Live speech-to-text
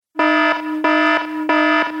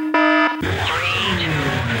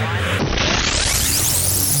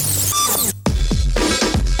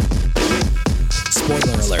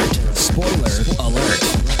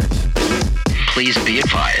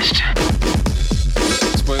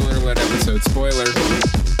episode spoiler.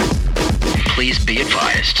 Please be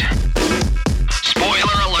advised.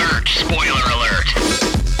 Spoiler alert! Spoiler alert!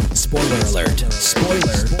 Spoiler alert.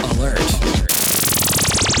 Spoiler alert.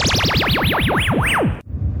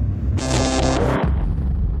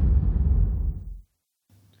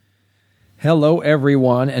 Hello,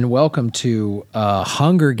 everyone, and welcome to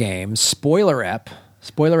Hunger Games Spoiler Ep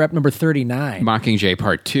number 39. Mockingjay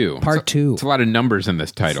Part 2. Part 2. It's a lot of numbers in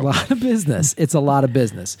this title. It's a lot of business. It's a lot of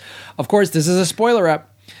business. Of course, this is a spoiler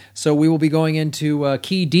ep, so we will be going into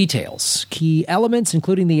key details, key elements,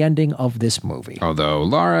 including the ending of this movie. Although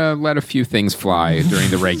Laura let a few things fly during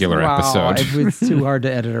the regular episode. It was too hard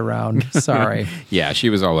to edit around. Sorry. Yeah, she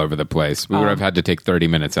was all over the place. We would have had to take 30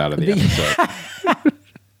 minutes out of the episode.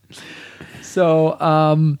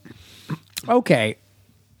 So, okay.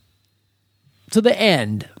 To the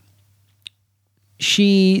end,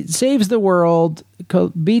 she saves the world,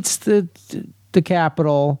 beats the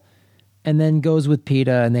Capitol, and then goes with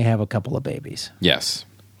PETA, and they have a couple of babies. Yes.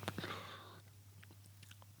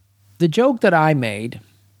 The joke that I made,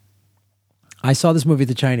 I saw this movie at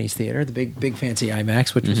the Chinese theater, the big fancy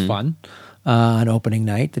IMAX, which was fun, on opening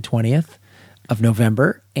night, the 20th of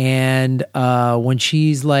November. And when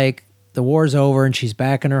she's like, the war's over and she's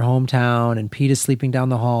back in her hometown and PETA's sleeping down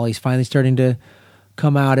the hall, he's finally starting to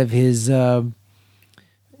come out of his, coma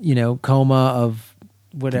of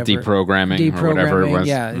whatever. Deprogramming or whatever it was.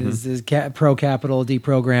 Yeah, his pro-capital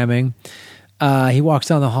deprogramming. He walks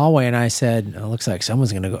down the hallway and I said, it looks like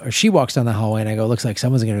someone's going to go, or she walks down the hallway and I go, looks like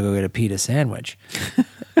someone's going to go get a PETA sandwich,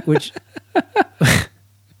 which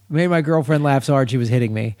made my girlfriend laugh so hard she was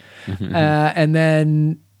hitting me. And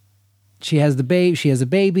then she has a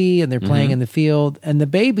baby and they're playing in the field and the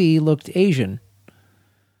baby looked Asian.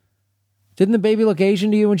 Didn't the baby look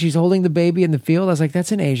Asian to you when she's holding the baby in the field? I was like,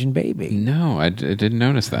 that's an Asian baby. No, I didn't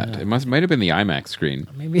notice that. It might have been the IMAX screen.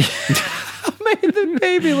 Maybe made the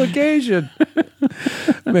baby look Asian.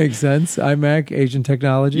 Makes sense. IMAX, Asian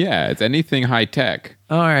technology. Yeah, it's anything high tech.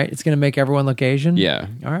 All right, it's going to make everyone look Asian? Yeah.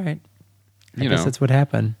 All right. I guess that's what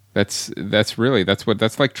happened. That's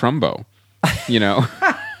like Trumbo,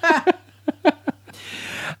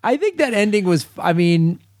 I think that ending was,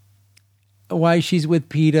 why she's with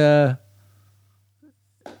PETA,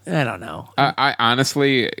 I don't know. I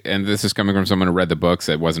honestly, and this is coming from someone who read the books,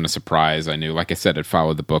 it wasn't a surprise. I knew, like I said, it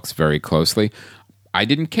followed the books very closely. I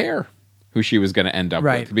didn't care who she was going to end up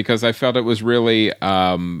with because I felt it was really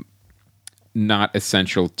not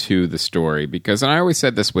essential to the story. Because, and I always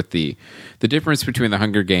said this with the difference between the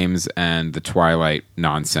Hunger Games and the Twilight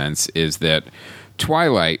nonsense is that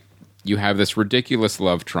Twilight, you have this ridiculous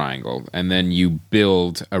love triangle, and then you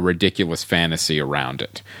build a ridiculous fantasy around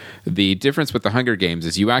it. The difference with the Hunger Games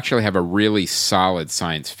is you actually have a really solid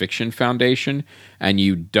science fiction foundation, and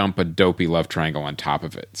you dump a dopey love triangle on top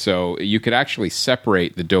of it. So you could actually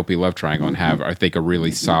separate the dopey love triangle and have, I think, a really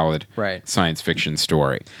solid science fiction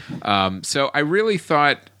story. So I really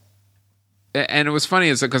thought... And it was funny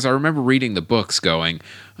is because I remember reading the books going,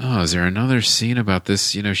 oh, is there another scene about this?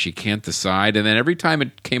 She can't decide. And then every time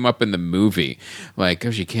it came up in the movie, like,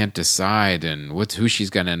 oh, she can't decide and who she's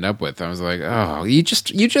going to end up with. I was like, oh, you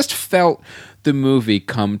just felt the movie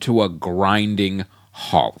come to a grinding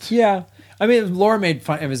halt. Yeah. Laura made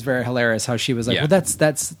fun. It was very hilarious how she was like, well,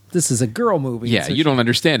 this is a girl movie. Yeah. So you don't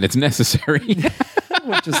understand. It's necessary.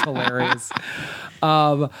 Which is hilarious.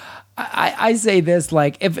 I say this,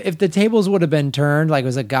 like, if the tables would have been turned, like it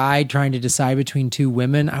was a guy trying to decide between two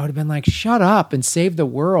women, I would have been like, shut up and save the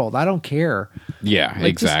world. I don't care. Yeah, like,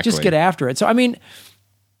 exactly. Just get after it. So,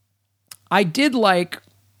 I did like,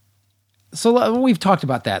 so we've talked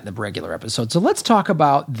about that in the regular episode. So let's talk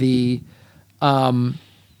about I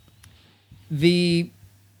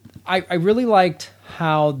really liked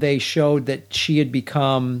how they showed that she had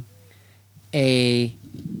become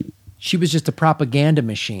she was just a propaganda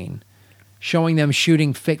machine, showing them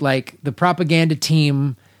shooting like the propaganda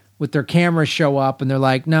team with their cameras show up and they're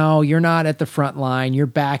like, no, you're not at the front line. You're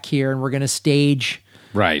back here and we're going to stage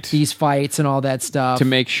these fights and all that stuff. To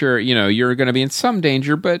make sure, you're going to be in some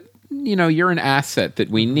danger, but, you're an asset that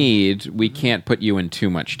we need. We can't put you in too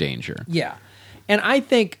much danger. Yeah. And I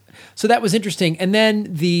think, so that was interesting. And then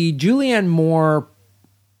the Julianne Moore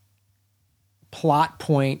plot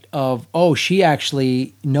point of, oh, she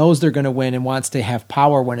actually knows they're going to win and wants to have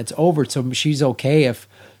power when it's over, so she's okay if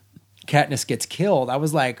Katniss gets killed. I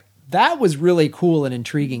was like, that was really cool and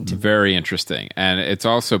intriguing to me. Very interesting. And it's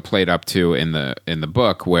also played up to in the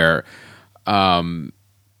book where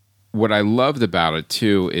what I loved about it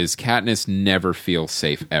too is Katniss never feels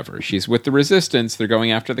safe ever. She's with the Resistance, they're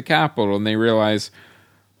going after the Capitol, and they realize,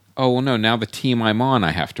 oh well, no, now the team I'm on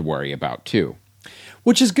I have to worry about too.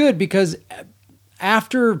 which is good because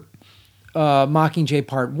after Mockingjay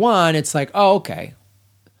Part 1, it's like, oh, okay.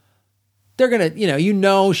 They're going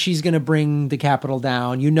to, she's going to bring the Capitol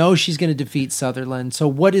down. She's going to defeat Sutherland. So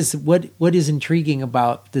what is intriguing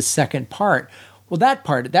about the second part? Well,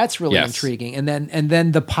 that's really intriguing. And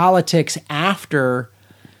then the politics after,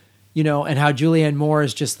 and how Julianne Moore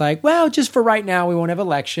is just like, well, just for right now, we won't have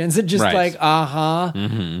elections. And just like,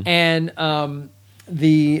 Mm-hmm. And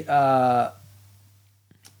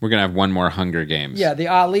we're going to have one more Hunger Games. Yeah, the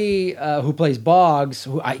Ali who plays Boggs,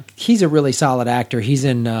 he's a really solid actor. He's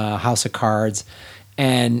in House of Cards.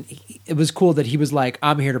 And it was cool that he was like,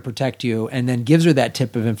 I'm here to protect you. And then gives her that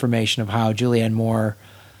tip of information of how Julianne Moore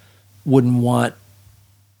wouldn't want,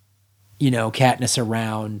 Katniss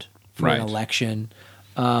around for an election.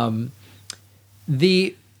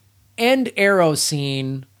 The end arrow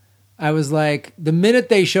scene, I was like, the minute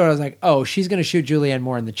they showed it, I was like, oh, she's going to shoot Julianne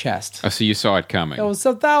Moore in the chest. Oh, so you saw it coming. It was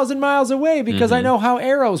 1,000 miles away because I know how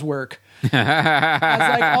arrows work. I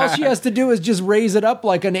was like, all she has to do is just raise it up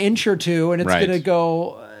like an inch or two, and it's going to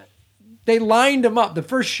go. They lined them up. The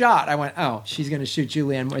first shot, I went, oh, she's going to shoot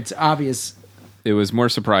Julianne Moore. It's obvious. It was more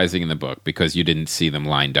surprising in the book because you didn't see them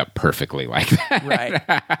lined up perfectly like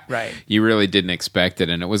that. Right. You really didn't expect it.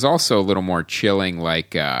 And it was also a little more chilling,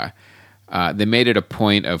 like they made it a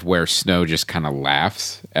point of where Snow just kind of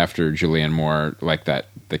laughs after Julianne Moore, like that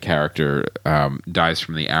the character dies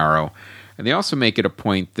from the arrow. And they also make it a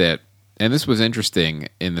point that, and this was interesting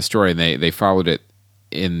in the story, and they followed it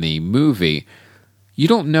in the movie, you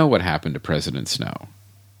don't know what happened to President Snow.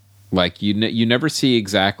 Like, you never see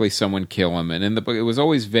exactly someone kill him. And in the book, it was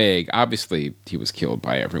always vague. Obviously, he was killed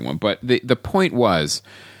by everyone. But the point was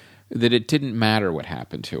that it didn't matter what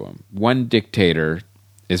happened to him. One dictator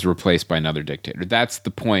is replaced by another dictator. That's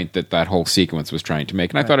the point that whole sequence was trying to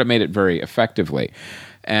make. And I thought it made it very effectively.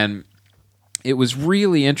 And it was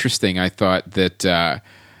really interesting, I thought, that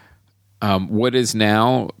what is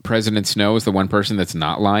now President Snow is the one person that's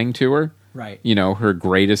not lying to her. Right. Her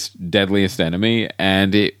greatest, deadliest enemy.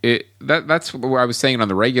 And that's what I was saying on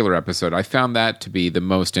the regular episode. I found that to be the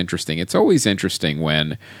most interesting. It's always interesting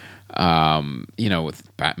when,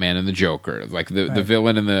 with Batman and the Joker, like the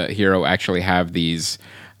villain and the hero actually have these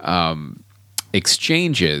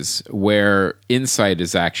exchanges where insight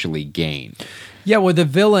is actually gained. Yeah, well, the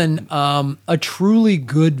villain, a truly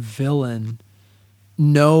good villain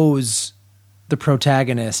knows the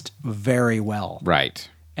protagonist very well. Right.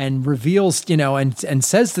 And reveals, and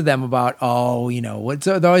says to them about,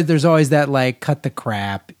 there's always that, like, cut the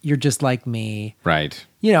crap. You're just like me. Right.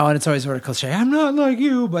 And it's always sort of cliche. I'm not like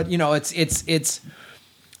you, but, it's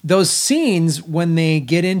those scenes when they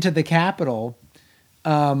get into the Capitol.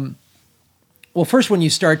 Well, first, when you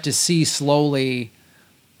start to see slowly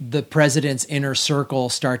the president's inner circle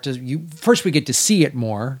first we get to see it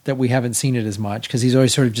more, that we haven't seen it as much because he's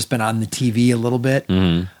always sort of just been on the TV a little bit.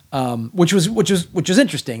 Mm-hmm. Which was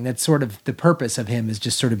interesting. That's sort of the purpose of him, is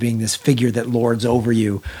just sort of being this figure that lords over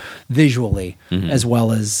you visually, as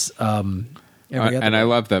well as every other. And I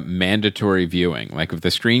love the mandatory viewing. Like, if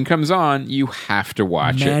the screen comes on, you have to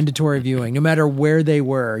watch mandatory viewing, no matter where they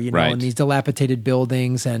were, in these dilapidated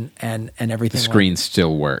buildings and everything. The screen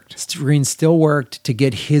still worked. Screen still worked to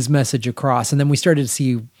get his message across. And then we started to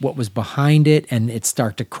see what was behind it, and it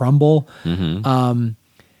start to crumble. Mm-hmm.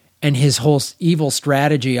 And his whole evil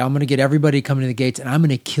strategy, I'm going to get everybody coming to the gates, and I'm going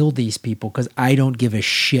to kill these people because I don't give a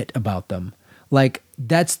shit about them. Like,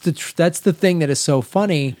 that's the thing that is so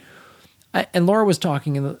funny. And Laura was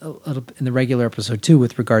talking in the regular episode too,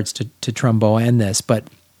 with regards to Trumbo and this, but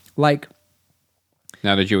like.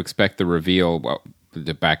 Now, did you expect the reveal? Well,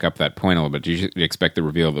 to back up that point a little bit, did you expect the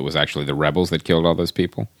reveal that it was actually the rebels that killed all those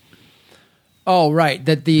people? Oh, right.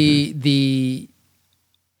 That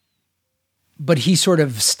but he sort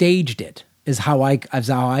of staged it, is how I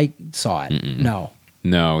saw it. Mm-mm.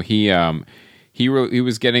 No, he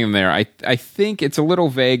was getting them there. I think it's a little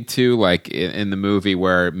vague too, like in the movie,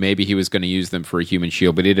 where maybe he was going to use them for a human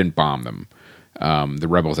shield, but he didn't bomb them. The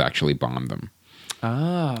rebels actually bombed them.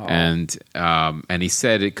 Oh, and he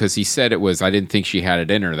said it because he said it was. I didn't think she had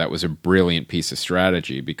it in her. That was a brilliant piece of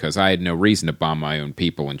strategy because I had no reason to bomb my own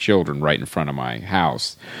people and children right in front of my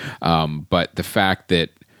house. But the fact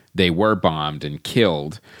that they were bombed and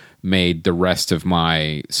killed made the rest of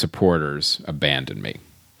my supporters abandon me.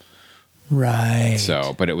 Right.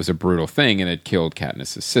 So, but it was a brutal thing, and it killed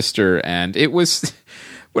Katniss' sister. And it was,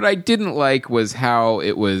 what I didn't like was how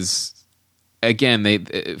it was, again,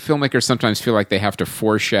 filmmakers sometimes feel like they have to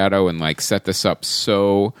foreshadow and like set this up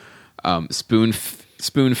so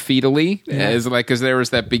spoon-feedily, as like, because there was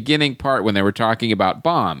that beginning part when they were talking about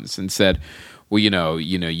bombs and said, well,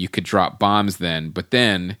 you could drop bombs then, but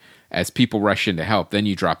then as people rush in to help, then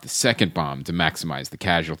you drop the second bomb to maximize the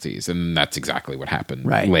casualties. And that's exactly what happened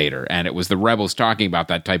later. And it was the rebels talking about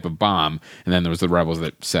that type of bomb, and then there was the rebels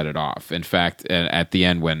that set it off. In fact, at the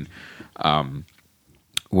end when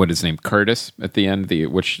what is his name? Curtis at the end,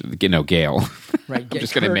 Gale. Right. I'm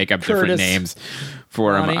just going to make up different names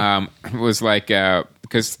for him. It was like,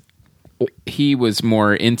 because he was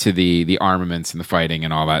more into the armaments and the fighting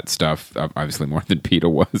and all that stuff, obviously more than Peeta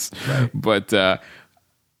was. Right. But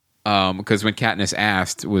because when Katniss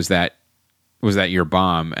asked, was that your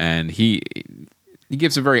bomb? And he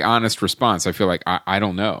gives a very honest response. I feel like, I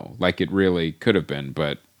don't know. Like, it really could have been,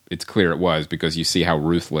 but it's clear it was, because you see how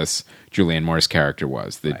ruthless Julianne Moore's character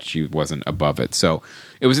was, that she wasn't above it. So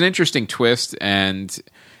it was an interesting twist, and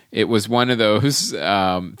it was one of those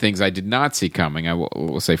things I did not see coming, I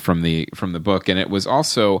will say, from the book. And it was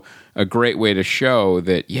also a great way to show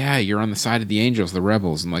that, yeah, you're on the side of the Angels, the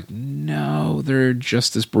rebels, and like, no, they're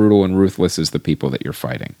just as brutal and ruthless as the people that you're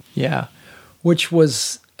fighting. Yeah, which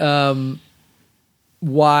was why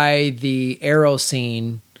the arrow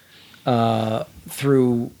scene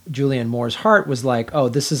through Julianne Moore's heart was like, oh,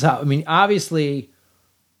 this is how, I mean, obviously,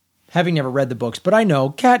 having never read the books, but I know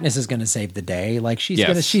Katniss is going to save the day. Like, she's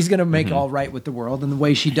going to make all right with the world. And the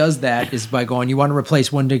way she does that is by going, you want to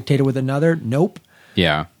replace one dictator with another? Nope.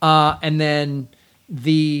 Yeah. And then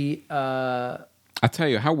I'll tell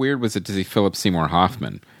you, how weird was it to see Philip Seymour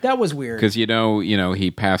Hoffman? That was weird. Because,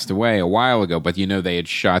 he passed away a while ago, but they had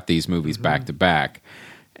shot these movies back to back.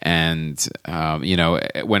 And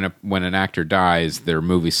when an actor dies, their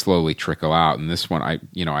movies slowly trickle out. And this one,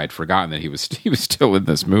 I'd forgotten that he was still in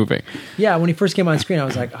this movie. Yeah, when he first came on screen, I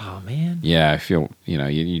was like, oh man. Yeah, I feel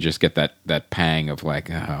you just get that pang of like,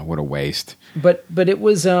 oh, what a waste. But it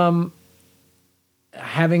was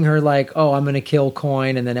having her like, oh, I'm going to kill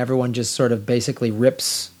Coin, and then everyone just sort of basically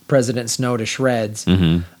rips President Snow to shreds.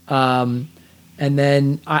 Mm-hmm. And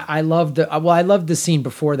then I loved the scene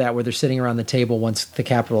before that where they're sitting around the table once the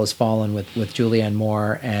Capitol has fallen with Julianne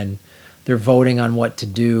Moore, and they're voting on what to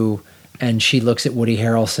do, and she looks at Woody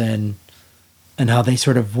Harrelson and how they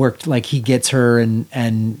sort of worked, like he gets her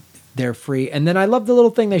and they're free. And then I love the little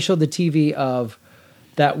thing they showed the TV of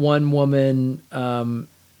that one woman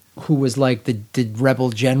who was like the rebel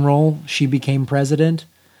general. She became president.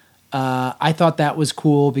 I thought that was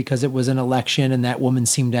cool because it was an election and that woman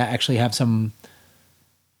seemed to actually have some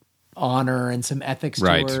honor and some ethics to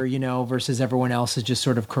her, versus everyone else is just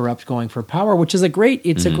sort of corrupt going for power, which is a great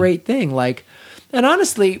thing. Like, and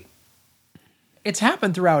honestly, it's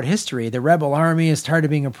happened throughout history. The rebel army is tired of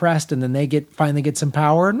being oppressed, and then they finally get some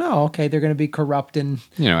power. No, okay, they're going to be corrupt, and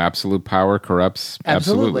absolute power corrupts.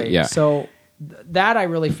 Absolutely. Yeah. So that I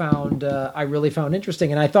really found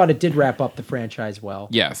interesting, and I thought it did wrap up the franchise well.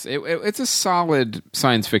 Yes, it's a solid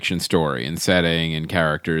science fiction story and setting and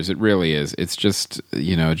characters. It really is. It's just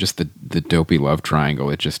just the dopey love triangle.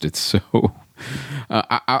 It's so.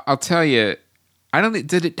 I'll tell you. I don't think,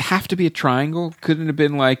 did it have to be a triangle? Couldn't it have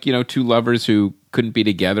been like, two lovers who couldn't be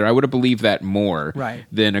together? I would have believed that more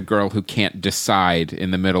than a girl who can't decide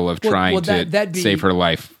in the middle of trying to save her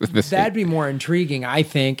life. That'd be more intriguing, I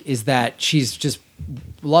think, is that she's just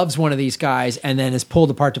loves one of these guys and then is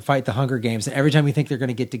pulled apart to fight the Hunger Games. And every time you think they're going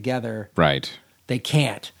to get together, they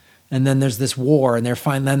can't. And then there's this war, and they're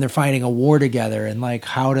fighting a war together. And like,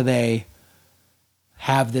 how do they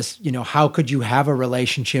have this, how could you have a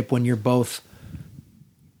relationship when you're both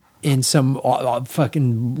in some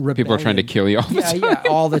fucking rebellion? People are trying to kill you all the time. Yeah,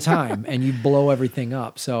 all the time, and you blow everything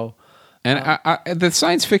up. So, and the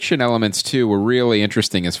science fiction elements too were really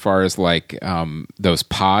interesting as far as like those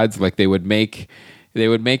pods. Like they would make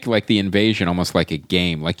like the invasion almost like a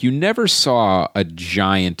game. Like you never saw a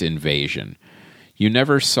giant invasion. You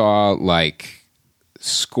never saw like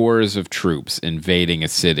scores of troops invading a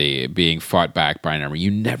city being fought back by an army.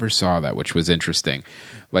 You never saw that, which was interesting.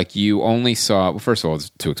 Like you only saw, well, first of all, it's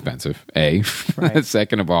too expensive, A. Right.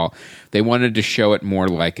 Second of all, they wanted to show it more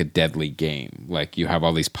like a deadly game. Like you have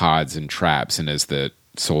all these pods and traps, and as the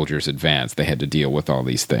soldiers advanced, they had to deal with all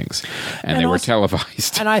these things. And they were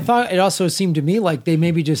televised. And I thought it also seemed to me like they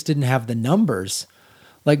maybe just didn't have the numbers.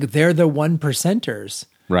 Like they're the 1%ers.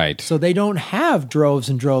 Right. So they don't have droves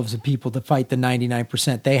and droves of people to fight the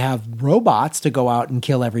 99%. They have robots to go out and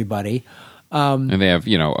kill everybody. And they have,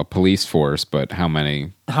 a police force, but how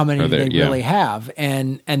many do they really have?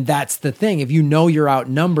 And that's the thing. If you know you're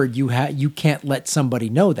outnumbered, you can't let somebody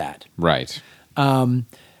know that. Right. But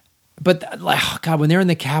God, when they're in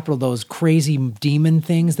the Capitol, those crazy demon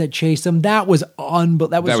things that chase them, that was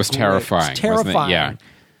that was terrifying. It was terrifying. Wasn't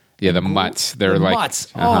it? Yeah. The mutts. They're like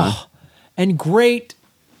mutts. And great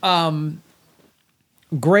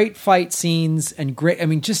great fight scenes and great. I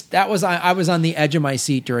mean, just that was I was on the edge of my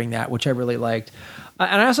seat during that, which I really liked.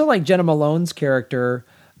 And I also like Jenna Malone's character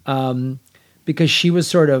because she was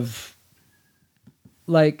sort of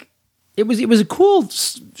like it was a cool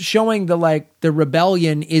showing the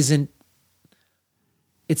rebellion isn't.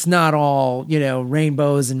 It's not all,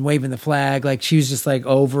 rainbows and waving the flag. Like she was just like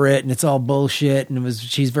over it and it's all bullshit. And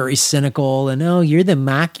she's very cynical and, oh, you're the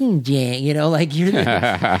Mockingjay, like you're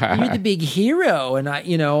the big hero. And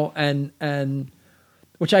and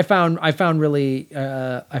which I found really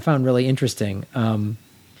interesting. And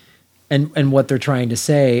what they're trying to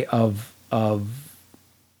say of,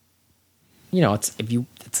 it's if you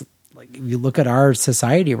look at our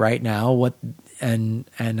society right now, and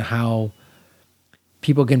how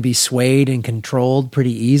people can be swayed and controlled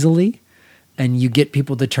pretty easily, and you get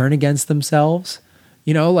people to turn against themselves,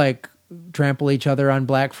 like trample each other on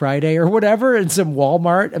Black Friday or whatever in some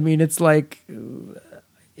Walmart. I mean, it's like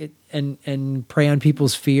it and prey on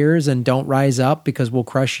people's fears and don't rise up because we'll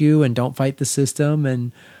crush you and don't fight the system.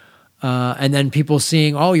 And then people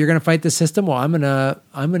seeing, oh, you're going to fight the system. Well, I'm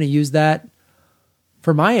going to use that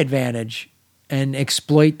for my advantage and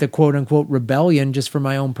exploit the quote unquote rebellion just for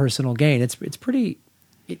my own personal gain. It's pretty.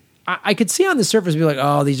 I could see on the surface be like,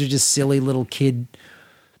 oh, these are just silly little kid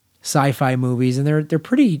sci-fi movies, and they're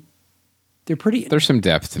pretty. There's some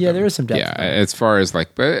depth to them. Yeah, there is some depth. Yeah, as far as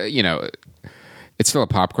it's still a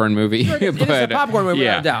popcorn movie. It is a popcorn movie,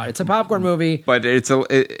 without doubt. It's a popcorn movie, but it's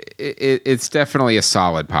definitely a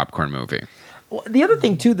solid popcorn movie. Well, the other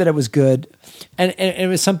thing too that it was good, and it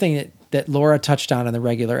was something that Laura touched on in the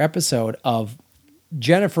regular episode of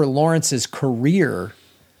Jennifer Lawrence's career.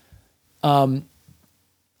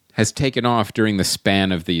 Has taken off during the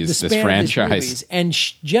span of this franchise. And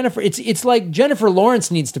Jennifer, it's like Jennifer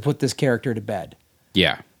Lawrence needs to put this character to bed.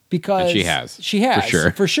 Yeah. Because she has.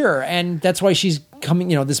 For sure. And that's why she's coming,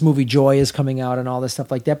 this movie Joy is coming out and all this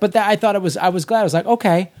stuff like that. But I was glad. I was like,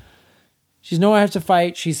 okay, she's no one has to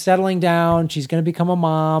fight. She's settling down. She's going to become a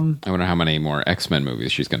mom. I wonder how many more X-Men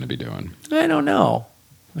movies she's going to be doing. I don't know.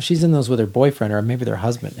 Well, she's in those with her boyfriend or maybe her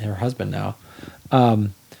husband now.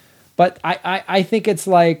 But I think it's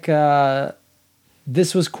like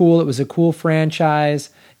this was cool. It was a cool franchise.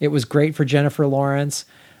 It was great for Jennifer Lawrence.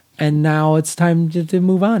 And now it's time to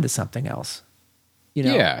move on to something else.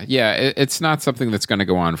 Yeah. It's not something that's going to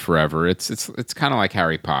go on forever. It's kind of like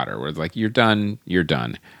Harry Potter, where it's like you're done.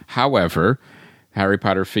 However, Harry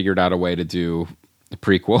Potter figured out a way to do a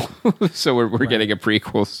prequel, so we're getting a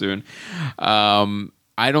prequel soon.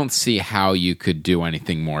 I don't see how you could do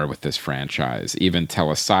anything more with this franchise. Even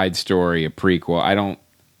tell a side story, a prequel. I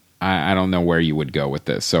don't know where you would go with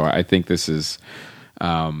this. So I think this is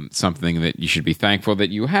something that you should be thankful that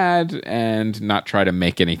you had, and not try to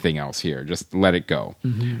make anything else here. Just let it go.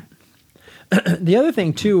 Mm-hmm. The other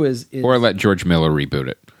thing too is or let George Miller reboot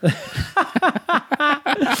it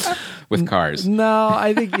with Cars. No,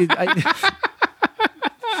 I think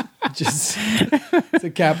just it's a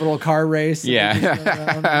capital car race.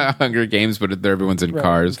 Yeah. Hunger Games, but everyone's in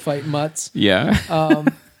cars. Fight mutts. Yeah.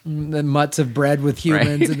 The mutts have bred with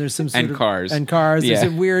humans, and there's some sort and cars. And cars. Yeah.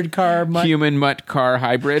 There's a weird car mutt. Human mutt car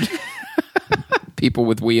hybrid. People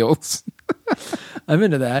with wheels. I'm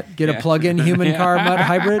into that. Get a plug-in human car mutt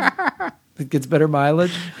hybrid that gets better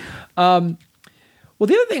mileage. Well,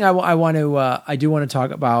 the other thing I do want to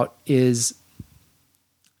talk about is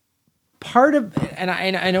part of, and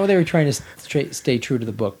I know they were trying to stay true to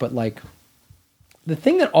the book, but like the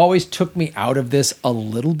thing that always took me out of this a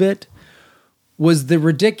little bit was the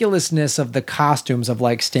ridiculousness of the costumes of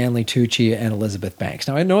like Stanley Tucci and Elizabeth Banks.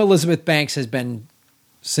 Now I know Elizabeth Banks has been,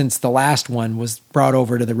 since the last one was brought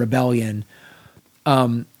over to the Rebellion,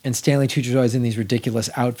 and Stanley Tucci was always in these ridiculous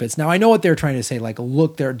outfits. Now I know what they're trying to say, like,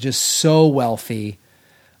 look, they're just so wealthy,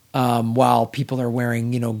 while people are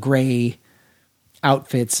wearing, gray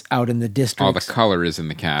outfits out in the district. All the color is in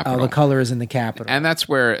the capital. And that's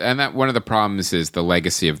one of the problems is the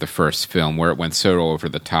legacy of the first film, where it went so over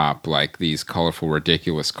the top, like these colorful,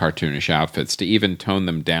 ridiculous, cartoonish outfits. To even tone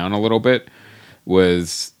them down a little bit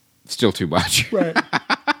was still too much. Right.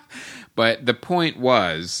 But the point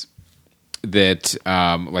was that,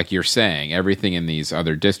 like you're saying, everything in these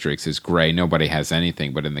other districts is gray. Nobody has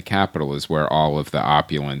anything, but in the capital is where all of the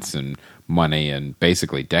opulence and money and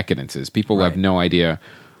basically decadence is. People have no idea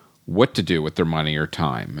what to do with their money or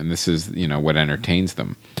time, and this is what entertains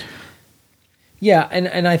them. Yeah,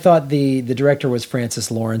 and I thought the director was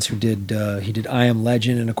Francis Lawrence, who did he did I Am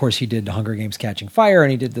Legend, and of course he did Hunger Games: Catching Fire,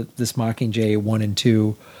 and he did this Mockingjay 1 and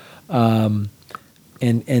 2, and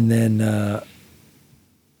then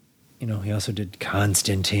he also did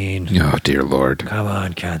Constantine. Oh dear Lord! Come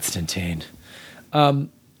on, Constantine.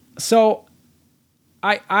 So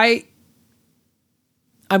I'm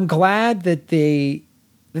glad that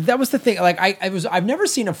that was the thing. Like I've never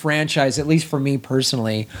seen a franchise, at least for me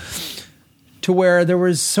personally, to where there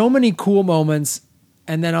was so many cool moments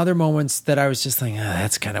and then other moments that I was just like,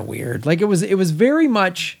 that's kind of weird. Like it was very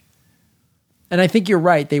much, and I think you're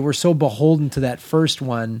right. They were so beholden to that first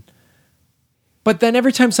one. But then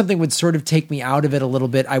every time something would sort of take me out of it a little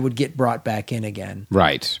bit, I would get brought back in again.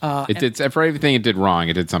 Right. It did for everything it did wrong.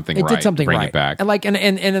 It did something right. It did something Bring right. it back. And like and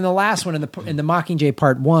in the last one, in the Mockingjay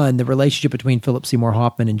Part 1, the relationship between Philip Seymour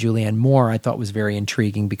Hoffman and Julianne Moore, I thought was very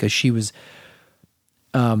intriguing because she was,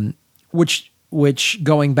 which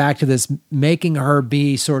going back to this, making her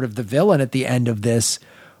be sort of the villain at the end of this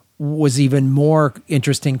was even more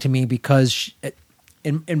interesting to me because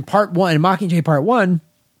in Part 1, in Mockingjay Part 1.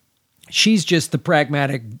 She's just the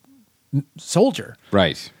pragmatic soldier.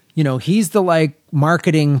 Right. You know, he's the like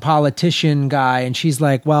marketing politician guy. And she's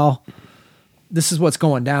like, well, this is what's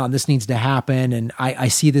going down. This needs to happen. And I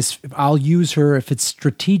see this. I'll use her if it's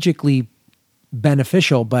strategically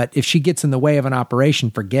beneficial. But if she gets in the way of an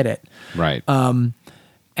operation, forget it. Right.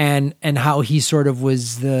 And how he sort of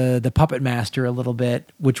was the puppet master a little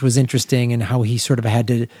bit, which was interesting. And how he sort of had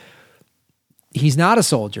to, he's not a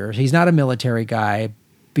soldier. He's not a military guy.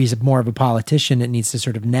 He's more of a politician that needs to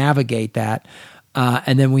sort of navigate that.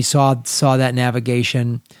 And then we saw that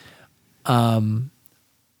navigation in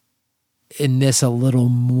this a little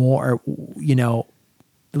more, you know,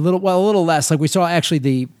 a little less. Like we saw actually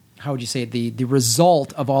the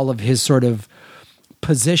result of all of his sort of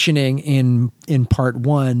positioning in Part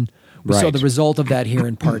 1. We saw the result of that here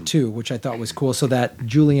in Part 2, which I thought was cool. So that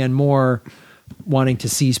Julianne Moore wanting to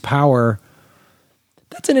seize power,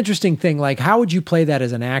 that's an interesting thing. Like, how would you play that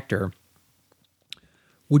as an actor?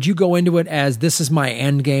 Would you go into it as, this is my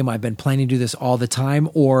end game, I've been planning to do this all the time?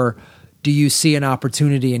 Or do you see an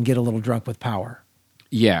opportunity and get a little drunk with power?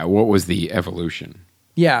 Yeah, what was the evolution?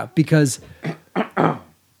 Yeah, because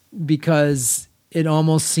it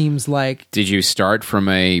almost seems like... Did you start from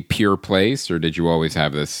a pure place, or did you always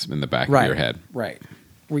have this in the back of your head? Right.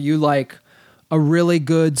 Were you like a really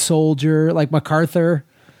good soldier, like MacArthur,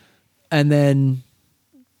 and then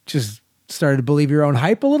just started to believe your own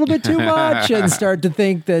hype a little bit too much and start to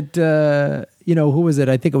think that, who was it?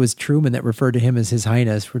 I think it was Truman that referred to him as His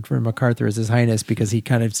Highness, referred to MacArthur as His Highness, because he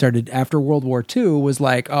kind of started, after World War II, was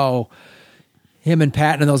like, oh, him and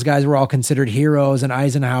Patton and those guys were all considered heroes, and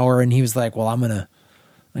Eisenhower, and he was like, well, I can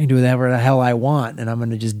do whatever the hell I want, and I'm going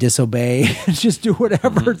to just disobey and just do whatever.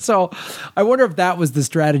 Mm-hmm. So I wonder if that was the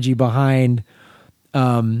strategy behind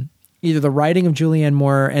either the writing of Julianne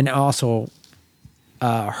Moore and also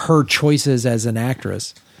her choices as an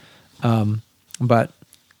actress. But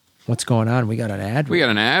what's going on? We got an ad read. We got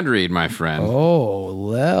an ad read, my friend. Oh,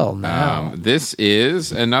 well, now. This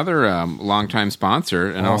is another longtime sponsor,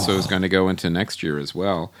 and also is going to go into next year as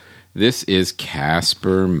well. This is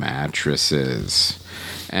Casper Mattresses.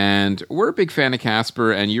 And we're a big fan of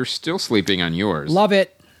Casper, and you're still sleeping on yours. Love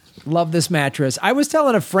it. Love this mattress. I was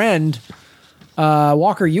telling a friend...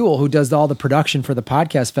 Walker Ewell, who does all the production for the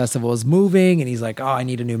podcast festival, is moving, and he's like, oh, I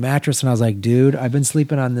need a new mattress. And I was like, dude, I've been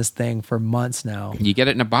sleeping on this thing for months now. You get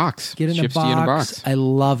it in a box. Get it in a box. I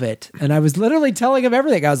love it. And I was literally telling him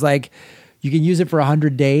everything. I was like, you can use it for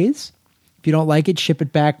 100 days. If you don't like it, ship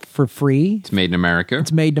it back for free. It's made in America.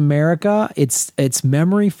 It's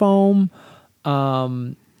memory foam.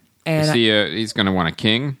 And he's going to want a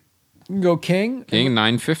king. You can go king. King,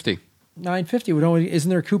 $950. $950. Isn't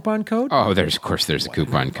there a coupon code? Oh, there's a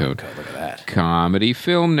coupon code. Look at that. Comedy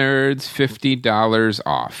Film Nerds, $50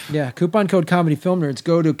 off. Yeah, coupon code Comedy Film Nerds.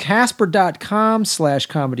 Go to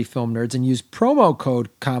Casper.com/Comedy Film Nerds and use promo code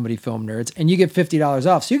Comedy Film Nerds, and you get $50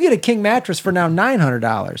 off. So you get a king mattress for now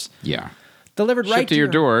 $900. Yeah. Delivered right to your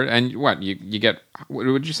door, and what? You get, what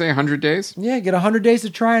would you say, 100 days? Yeah, get 100 days to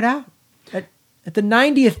try it out. At the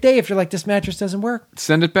 90th day, if you're like, this mattress doesn't work,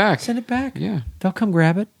 send it back. Yeah. They'll come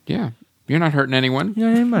grab it. Yeah. You're not hurting anyone. You're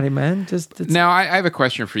not anybody, man. Now, I have a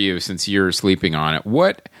question for you since you're sleeping on it.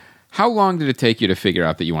 How long did it take you to figure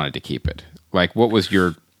out that you wanted to keep it? Like, what was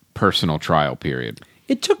your personal trial period?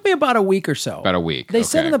 It took me about a week or so. About a week. They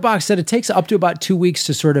said in the box that it takes up to about 2 weeks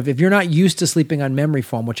to sort of, if you're not used to sleeping on memory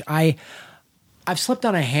foam, which I've slept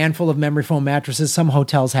on a handful of memory foam mattresses. Some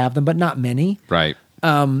hotels have them, but not many. Right.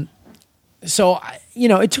 So,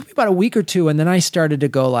 it took me about a week or two, and then I started to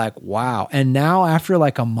go like, wow. And now after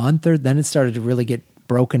like a month then it started to really get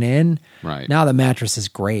broken in. Right. Now the mattress is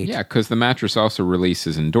great. Yeah, because the mattress also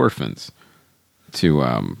releases endorphins to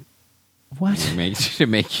to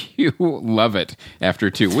make you love it after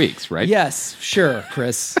 2 weeks, right? Yes, sure,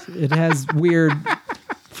 Chris. It has weird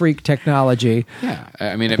freak technology. Yeah,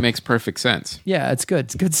 I mean, it makes perfect sense. Yeah, it's good.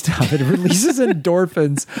 It's good stuff. It releases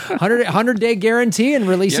endorphins. 100-day guarantee and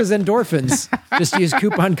releases endorphins. Just use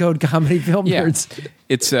coupon code Comedy Film Nerds.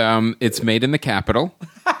 It's made in the Capitol.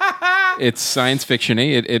 It's science fiction-y.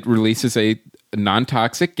 It releases a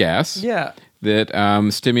non-toxic gas. Yeah. That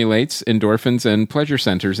stimulates endorphins and pleasure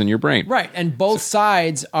centers in your brain. Right, and both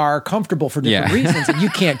sides are comfortable for different reasons, and you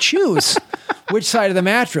can't choose which side of the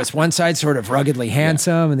mattress. One side's sort of ruggedly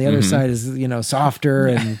handsome, and the other side is, softer,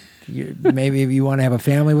 and maybe if you want to have a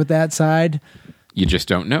family with that side. You just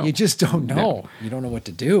don't know. You just don't know. No. You don't know what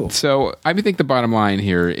to do. So I think the bottom line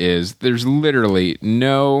here is there's literally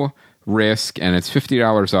no risk, and it's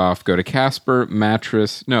 $50 off. Go to Casper.com,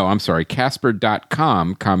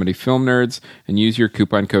 Comedy Film Nerds, and use your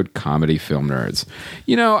coupon code Comedy Film Nerds.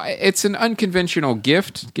 It's an unconventional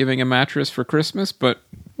gift, giving a mattress for Christmas, but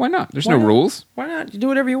why not? There's no rules. Why not? You do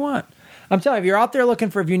whatever you want. I'm telling you, if you're out there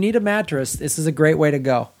looking if you need a mattress, this is a great way to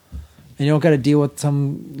go. And you don't got to deal with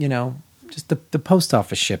some, just the post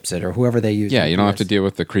office ships it or whoever they use. Yeah, you don't have to deal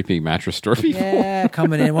with the creepy mattress store people. Yeah,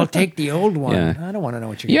 coming in. Well, take the old one. Yeah. I don't want to know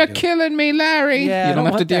what you're killing me, Larry. Yeah, you don't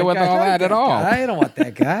have to deal with all that at all. I don't want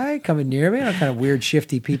that guy coming near me. I don't know what kind of weird,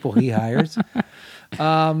 shifty people he hires.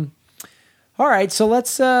 All right, so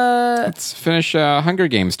let's finish Hunger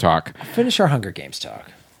Games talk. Finish our Hunger Games talk.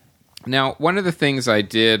 Now, one of the things I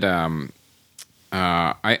did, I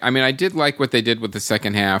did like what they did with the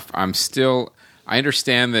second half. I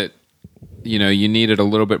understand that you needed a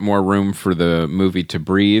little bit more room for the movie to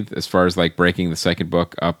breathe as far as like breaking the second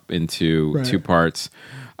book up into two parts.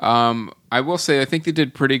 I will say I think they did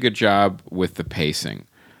a pretty good job with the pacing.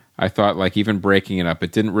 I thought like even breaking it up,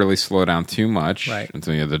 it didn't really slow down too much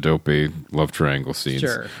until you had the dopey love triangle scenes.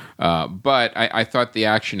 Sure. But I thought the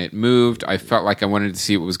action, it moved. I felt like I wanted to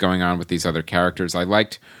see what was going on with these other characters. I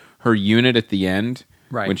liked her unit at the end.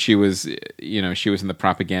 Right. When she was, she was in the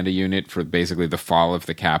propaganda unit for basically the fall of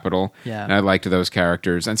the Capitol. Yeah. And I liked those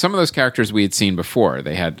characters. And some of those characters we had seen before.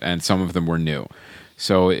 And some of them were new.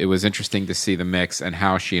 So it was interesting to see the mix and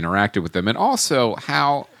how she interacted with them. And also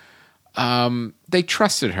how they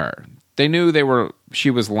trusted her. They knew she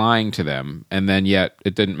was lying to them. And then yet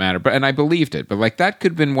it didn't matter. And I believed it. But like that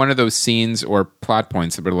could have been one of those scenes or plot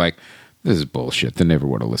points that were like, this is bullshit. They never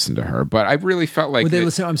would have listened to her. But I really felt like... Would they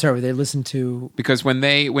listen? I'm sorry. Would they listen to... Because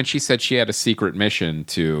when she said she had a secret mission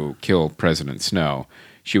to kill President Snow,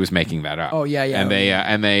 she was making that up. Oh, yeah.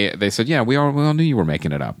 And they said, yeah, we all knew you were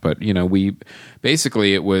making it up. But,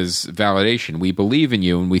 basically it was validation. We believe in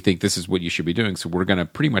you and we think this is what you should be doing. So we're going to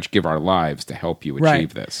pretty much give our lives to help you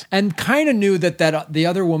achieve this. And kind of knew that the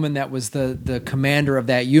other woman that was the commander of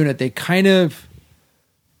that unit, they kind of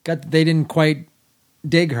they didn't quite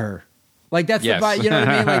dig her. Like that's yes. you know what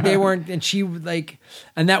I mean? Like they weren't, and she like,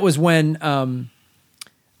 and that was when the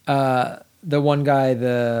one guy,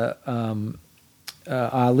 the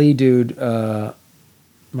Ali dude,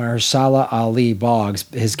 Mahershala Ali Boggs,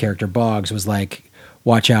 his character Boggs was like,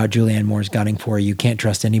 "Watch out, Julianne Moore's gunning for you. You can't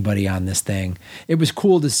trust anybody on this thing." It was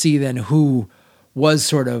cool to see then who was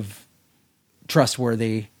sort of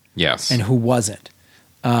trustworthy, yes, and who wasn't.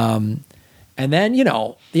 And then,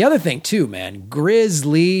 the other thing too, man,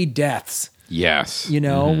 grisly deaths. Yes.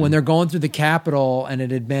 When they're going through the Capitol and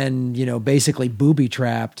it had been, basically booby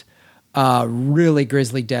trapped, really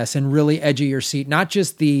grisly deaths and really edge of your seat. Not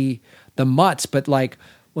just the mutts, but like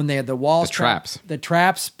when they had the walls. The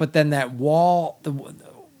traps, but then that wall,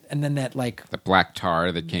 and then that like. The black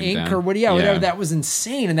tar that came ink down. Or whatever, that was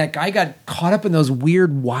insane. And that guy got caught up in those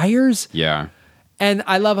weird wires. Yeah. And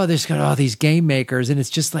I love how there's got all these game makers, and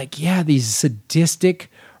it's just like, these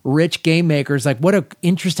sadistic, rich game makers. Like,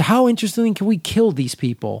 how interesting can we kill these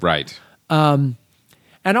people? Right. And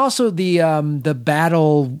also the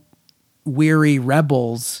battle weary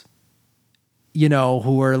rebels,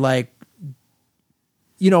 who are like,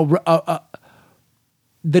 the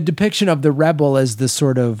depiction of the rebel as the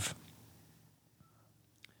sort of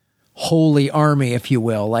holy army, if you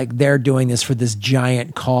will, like they're doing this for this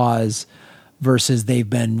giant cause. Versus they've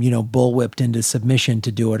been, bullwhipped into submission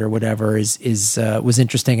to do it or whatever was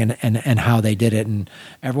interesting and how they did it. And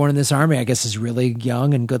everyone in this army, I guess, is really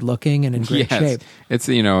young and good looking and in great shape. It's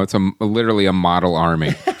literally a model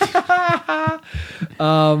army.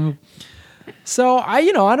 So I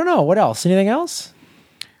don't know what else. Anything else?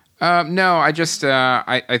 No, I just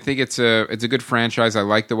I think it's a good franchise. I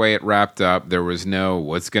like the way it wrapped up. There was no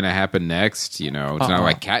what's going to happen next. It's not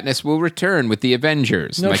like Katniss will return with the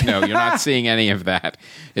Avengers. No, you're not seeing any of that.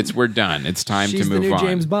 We're done. It's time to move on. She's the new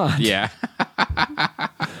James Bond. Yeah.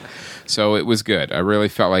 So it was good. I really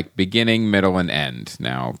felt like beginning, middle, and end.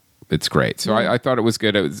 Now It's great. So I thought it was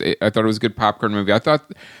good. I thought it was a good popcorn movie. I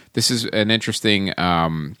thought this is an interesting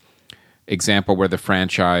example where the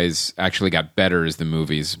franchise actually got better as the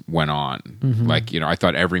movies went on. Like, I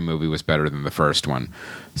thought every movie was better than the first one.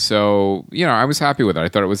 So, I was happy with it. I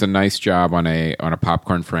thought it was a nice job on a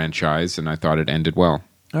popcorn franchise, and I thought it ended well.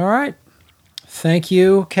 All right. Thank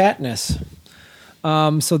you, Katniss.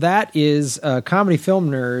 So that is Comedy Film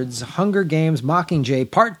Nerds, Hunger Games Mockingjay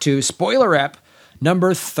Part 2, spoiler ep,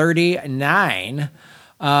 number 39.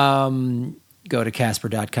 Go to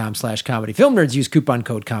Casper.com/Comedy Film Nerds. Use coupon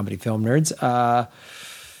code Comedy Film Nerds.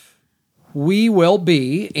 We will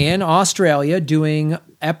be in Australia doing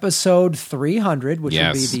episode 300, which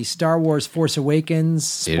will be the Star Wars Force Awakens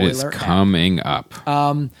spoiler. It is coming up.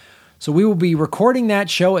 So we will be recording that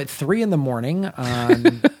show at 3 a.m.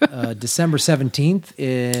 on December 17th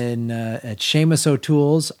at Seamus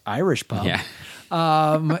O'Toole's Irish Pub,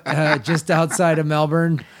 just outside of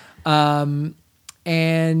Melbourne. And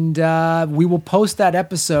we will post that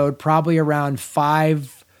episode probably around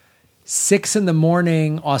 6 in the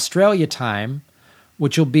morning Australia time,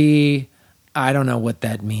 which will be, I don't know what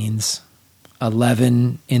that means,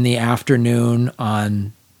 11 in the afternoon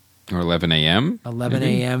on... Or 11 a.m.? 11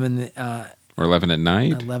 a.m. or 11 at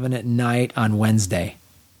night? 11 at night on Wednesday.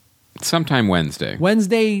 Sometime Wednesday.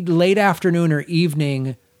 Wednesday, late afternoon or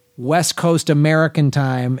evening, West Coast American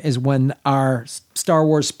time is when our Star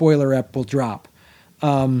Wars spoiler ep will drop.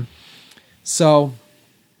 So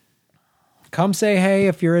come say hey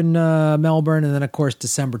if you're in Melbourne. And then, of course,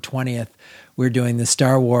 December 20th, we're doing the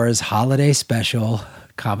Star Wars holiday special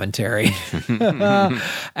commentary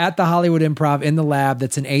at the Hollywood Improv in the Lab.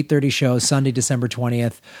 That's an 8:30 show, Sunday, December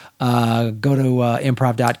 20th. Go to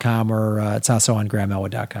improv.com or it's also on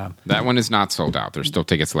grahamelwood.com. That one is not sold out. There's still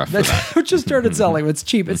tickets left for that. We just started selling. It's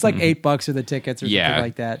cheap. It's like $8 for the tickets or something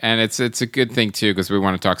like that. And it's a good thing too, because we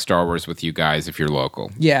want to talk Star Wars with you guys if you're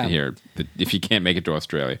local. Yeah. Here, if you can't make it to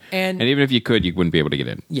Australia. And even if you could, you wouldn't be able to get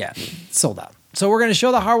in. Yeah, sold out. So we're going to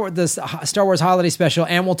show the Star Wars holiday special,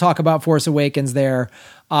 and we'll talk about Force Awakens there.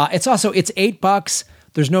 It's $8.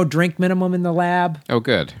 There's no drink minimum in the Lab. Oh,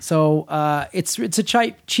 good. So it's a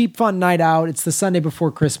cheap, fun night out. It's the Sunday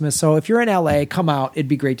before Christmas. So if you're in LA, come out. It'd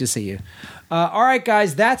be great to see you. All right,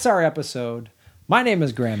 guys, that's our episode. My name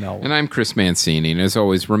is Graham Elwood. And I'm Chris Mancini. And as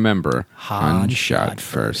always, remember, Han shot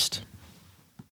first.